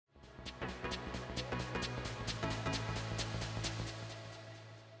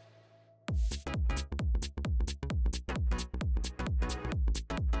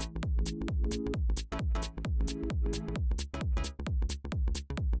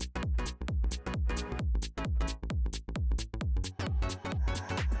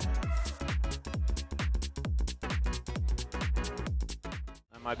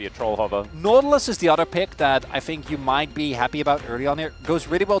Might be a troll hover. Nautilus is the other pick that I think you might be happy about early on here. Goes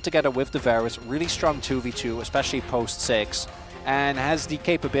really well together with the Varus, really strong 2v2, especially post 6, and has the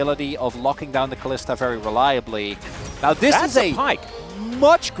capability of locking down the Kalista very reliably. Now this is a pike.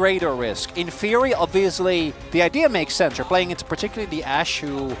 Much greater risk. In theory, obviously, the idea makes sense. You're playing into particularly the Ashe,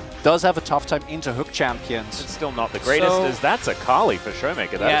 who does have a tough time into hook champions. It's still not the greatest, as that's a Kali for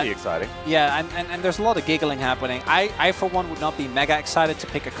Showmaker. That'd be exciting. Yeah, and there's a lot of giggling happening. I, for one, would not be mega excited to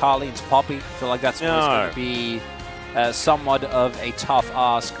pick a Kali into Poppy. I feel like that's always going to be somewhat of a tough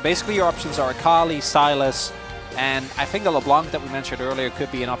ask. Basically, your options are Kali, Sylas, and I think the LeBlanc that we mentioned earlier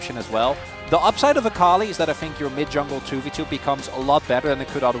could be an option as well. The upside of Akali is that I think your mid-jungle 2v2 becomes a lot better than it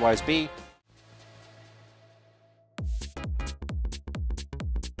could otherwise be.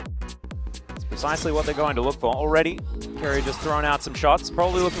 It's precisely what they're going to look for already. Keria just throwing out some shots,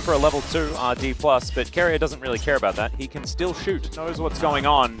 probably looking for a level 2 D+, but Keria doesn't really care about that. He can still shoot, knows what's going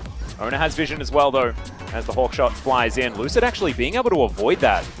on. Ona has vision as well, though, as the Hawk shot flies in. Lucid actually being able to avoid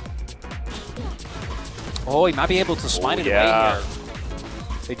that. Oh, he might be able to smite it away here.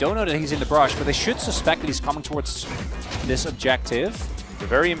 They don't know that he's in the brush, but they should suspect that he's coming towards this objective. A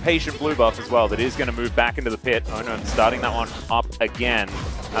very impatient blue buff as well that is going to move back into the pit. Oh no, starting that one up again.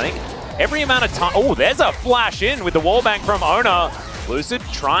 I think every amount of time... Oh, there's a flash in with the wallbang from Ona. Lucid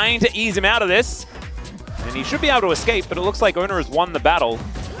trying to ease him out of this. And he should be able to escape, but it looks like Ona has won the battle.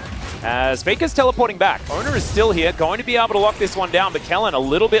 As Faker's teleporting back. Ona is still here, going to be able to lock this one down, but Kellen a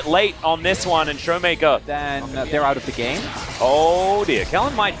little bit late on this one, and Showmaker... Then they're out of the game. Oh dear,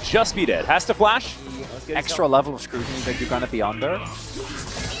 Kellen might just be dead. Has to flash. Extra level of scrutiny that you're going to be under.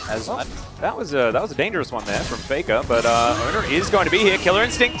 As that was a dangerous one there from Faker, but Ona is going to be here. Killer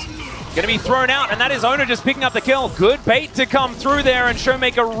Instinct going to be thrown out, and that is Ona just picking up the kill. Good bait to come through there, and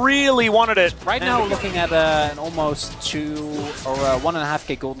Showmaker really wanted it. Right now, we're looking at an almost 2 or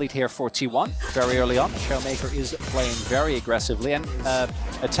 1.5k gold lead here for T1 very early on. Showmaker is playing very aggressively, and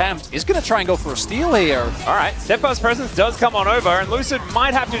Attempt is going to try and go for a steal here. All right, Steadfast Presence does come on over, and Lucid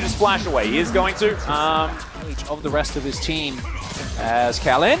might have to just flash away. He is going to. Of the rest of his team as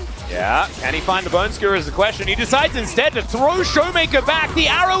Kellen. Yeah, can he find the Bone Skewer is the question. He decides instead to throw Showmaker back. The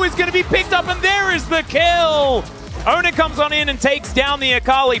arrow is going to be picked up, and there is the kill. Ona comes on in and takes down the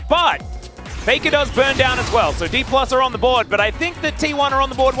Akali, but Faker does burn down as well. So D+ are on the board, but I think that T1 are on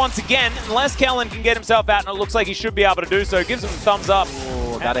the board once again, unless Kellen can get himself out, and it looks like he should be able to do so. Gives him a thumbs up.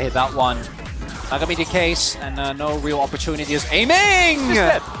 Oh, gotta hit that one. Not gonna be the case, and no real opportunity is aiming!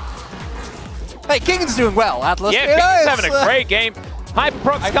 Hey, King's doing well, Atlas. Yeah, King's having a great game.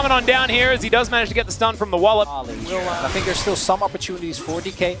 Hyperprox coming on down here as he does manage to get the stun from the wallop. I think there's still some opportunities for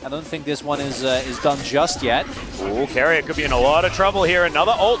DK. I don't think this one is done just yet. Ooh, Keria could be in a lot of trouble here.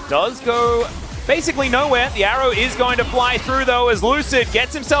 Another ult does go basically nowhere. The arrow is going to fly through, though, as Lucid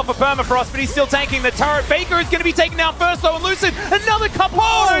gets himself a permafrost, but he's still tanking the turret. Faker is going to be taken down first, though, and Lucid, another couple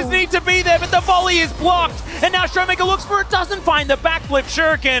of autos need to be there, but the volley is blocked. And now Showmaker looks for it, doesn't find the backflip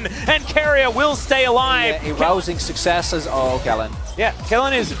shuriken, and Keria will stay alive. Yeah, a rousing success as... Oh, Kellen. Yeah,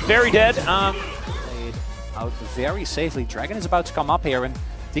 Kellen is very dead. Played out very safely. Dragon is about to come up here, and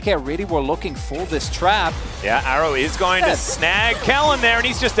DK really were looking for this trap. Yeah, arrow is going to snag Kellen there, and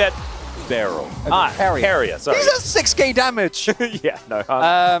he's just at barrel. Keria, sorry. He's at 6k damage! Yeah, no.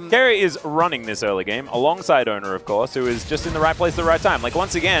 Keria is running this early game, alongside Ona, of course, who is just in the right place at the right time. Like,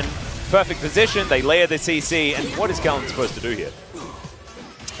 once again, perfect position, they layer the CC, and what is Kellen supposed to do here?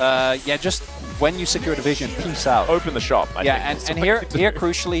 Yeah, just when you secure the vision, peace out. Open the shop, I think. And here,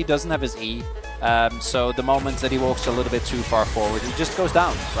 crucially, he doesn't have his E. So the moment that he walks a little bit too far forward, he just goes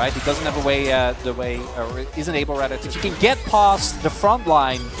down, right? He doesn't have a way, or isn't able, rather, to... If you can get past the front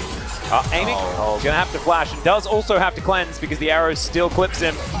line... Aiming, gonna have to flash, and does also have to cleanse because the arrow still clips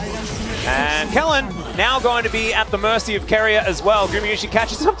him. And Kellen now going to be at the mercy of Keria as well. Gumayushi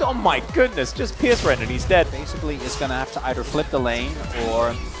catches up to, oh my goodness, just pierce red and he's dead. Basically, is gonna have to either flip the lane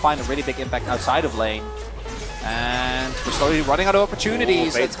or find a really big impact outside of lane. And we're slowly running out of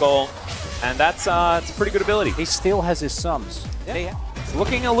opportunities. Fate's goal. And that's it's a pretty good ability. He still has his sums. Yeah. It's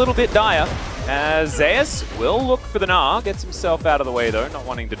looking a little bit dire, as Zeus will look for the Gnar, gets himself out of the way though, not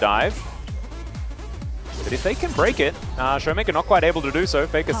wanting to dive. But if they can break it, Showmaker not quite able to do so.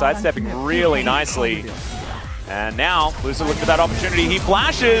 Faker sidestepping really nicely. And now, Lucid looking for that opportunity. He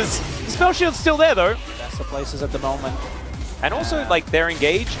flashes. The spell shield's still there though. That's the places at the moment. And also, like, their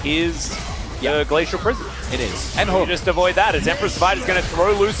engage is the Glacial Prison. It is. And Hook. Just avoid that as Emperor's Fight is going to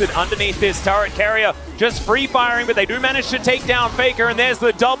throw Lucid underneath this turret. Keria just free firing, but they do manage to take down Faker, and there's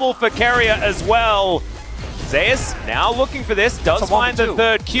the double for Keria as well. Zeus now looking for this, does find the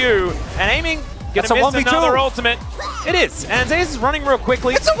third Q, and aiming Gonna miss another ultimate. It is, and Zeus is running real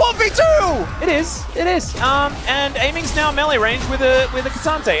quickly. It's a 1v2! It is. And Aiming's now melee range with a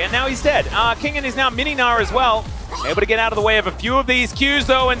Cassante, and now he's dead. Kingen is now mini-Gnar as well. Able to get out of the way of a few of these Qs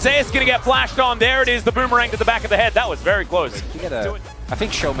though, and Zeus gonna get flashed on. There it is, the boomerang to the back of the head. That was very close. I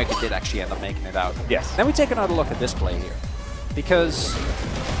think Showmaker did actually end up making it out. Yes. Then we take another look at this play here. Because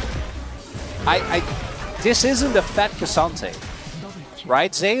this isn't a fat Cassante,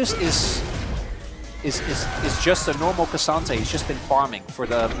 right? Zeus is just a normal Cassante. He's just been farming for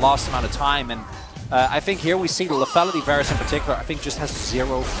the last amount of time, and I think here we see the lethality Varus in particular, I think just has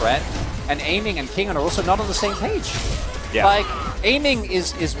 0 threat. And Aiming and Kingen are also not on the same page. Yeah. Like, Aiming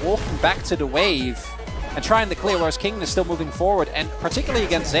is walking back to the wave and trying to clear, whereas Kingen is still moving forward. And particularly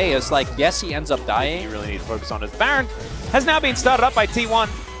against Zeus, like, yes, he ends up dying. You really need to focus on his Baron. Has now been started up by T1.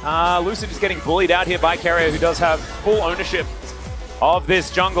 Lucid is getting bullied out here by Keria, who does have full ownership of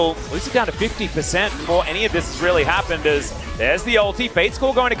this jungle. Lucid down to 50% before any of this has really happened, as there's the ulti. Fate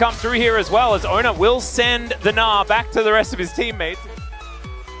Score going to come through here as well, as Ona will send the Gnar back to the rest of his teammates.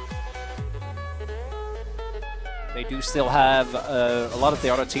 They do still have a lot of the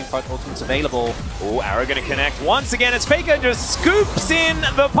other teamfight ultimates available. Oh, Arrow going to connect once again as Faker just scoops in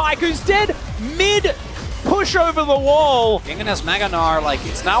the Pyke, who's dead mid-push over the wall. Kingen has Mega Gnar, like,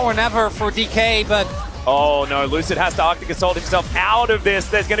 it's now or never for DK, but... Oh no, Lucid has to Arctic Assault himself out of this.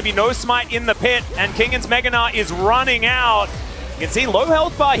 There's going to be no smite in the pit, and Kingen's Mega Gnar is running out. You can see low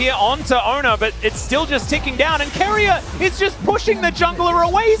health bar here onto Ona, but it's still just ticking down, and Keria is just pushing the jungler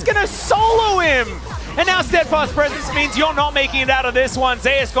away. He's going to solo him. And now Steadfast Presence means you're not making it out of this one.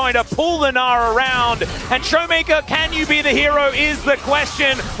 Zeus going to pull the Gnar around. And Showmaker, can you be the hero is the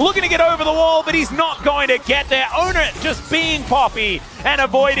question. Looking to get over the wall, but he's not going to get there. Owner just being Poppy and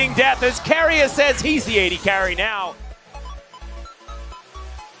avoiding death, as Keria says he's the AD carry now.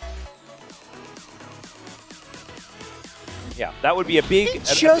 Yeah, that would be a big...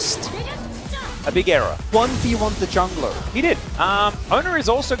 A big error. 1v1 the jungler. He did. Owner is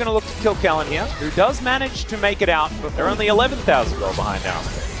also going to look to kill Kellen here, who does manage to make it out, but they're only 11,000 gold behind now.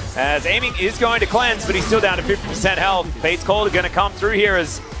 As Aiming is going to cleanse, but he's still down to 50% health. Fate's Call is going to come through here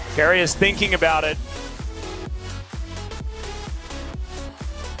as Keria is thinking about it.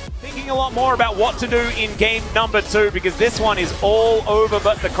 Thinking a lot more about what to do in game number 2, because this one is all over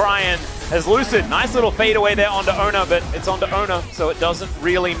but the crying. As Lucid, nice little fade away there onto Ona, but it's onto Ona, so it doesn't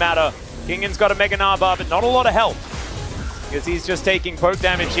really matter. Kingen's got a Mega Gnar bar, but not a lot of health, because he's just taking poke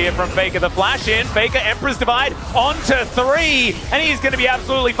damage here from Faker. The flash in, Faker, Emperor's Divide onto 3, and he's going to be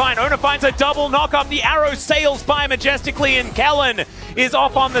absolutely fine. Ona finds a double knock-up. The arrow sails by majestically, and Kellen is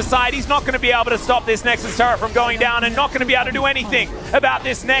off on the side. He's not going to be able to stop this Nexus turret from going down, and not going to be able to do anything about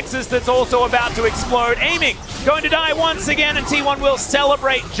this Nexus that's also about to explode. Aiming, going to die once again, and T1 will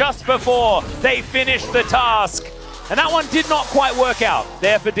celebrate just before they finish the task. And that one did not quite work out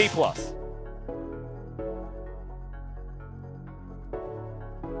there for D+.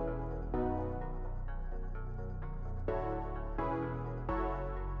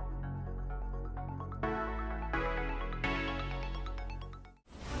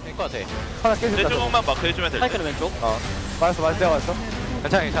 하나 깨진다. 내 조금만 마크 해주면 될 때. 파이크는 왼쪽. 맞았어. 내가 맞았어.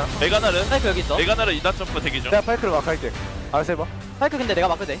 괜찮아. 메가나를? 파이크 여기 있어. 메가나를 2단 점프 대기 중. 내가 파이크를 마크할게. 알았어 해봐. 파이크 근데 내가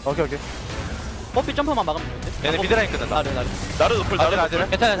마크 돼. 오케이. 뽀삐 점프만 막으면 되는데. 얘네 미드라인 끝났다. 나를 높을.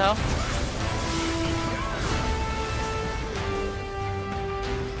 괜찮아.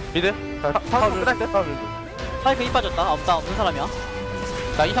 미드? 파울 끝날 때? 파이크 힘 빠졌다. 없는 사람이야.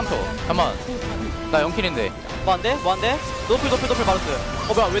 나 2, 3초. 잠깐만. 나 0킬인데. 뭐 안 돼? 노플 바르스.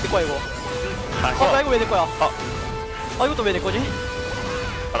 뭐야, 왜 내 거야 이거? 이거 왜 내 거야? 이것도 왜 내 거지?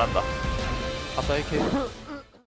 잘한다. 아싸 AK.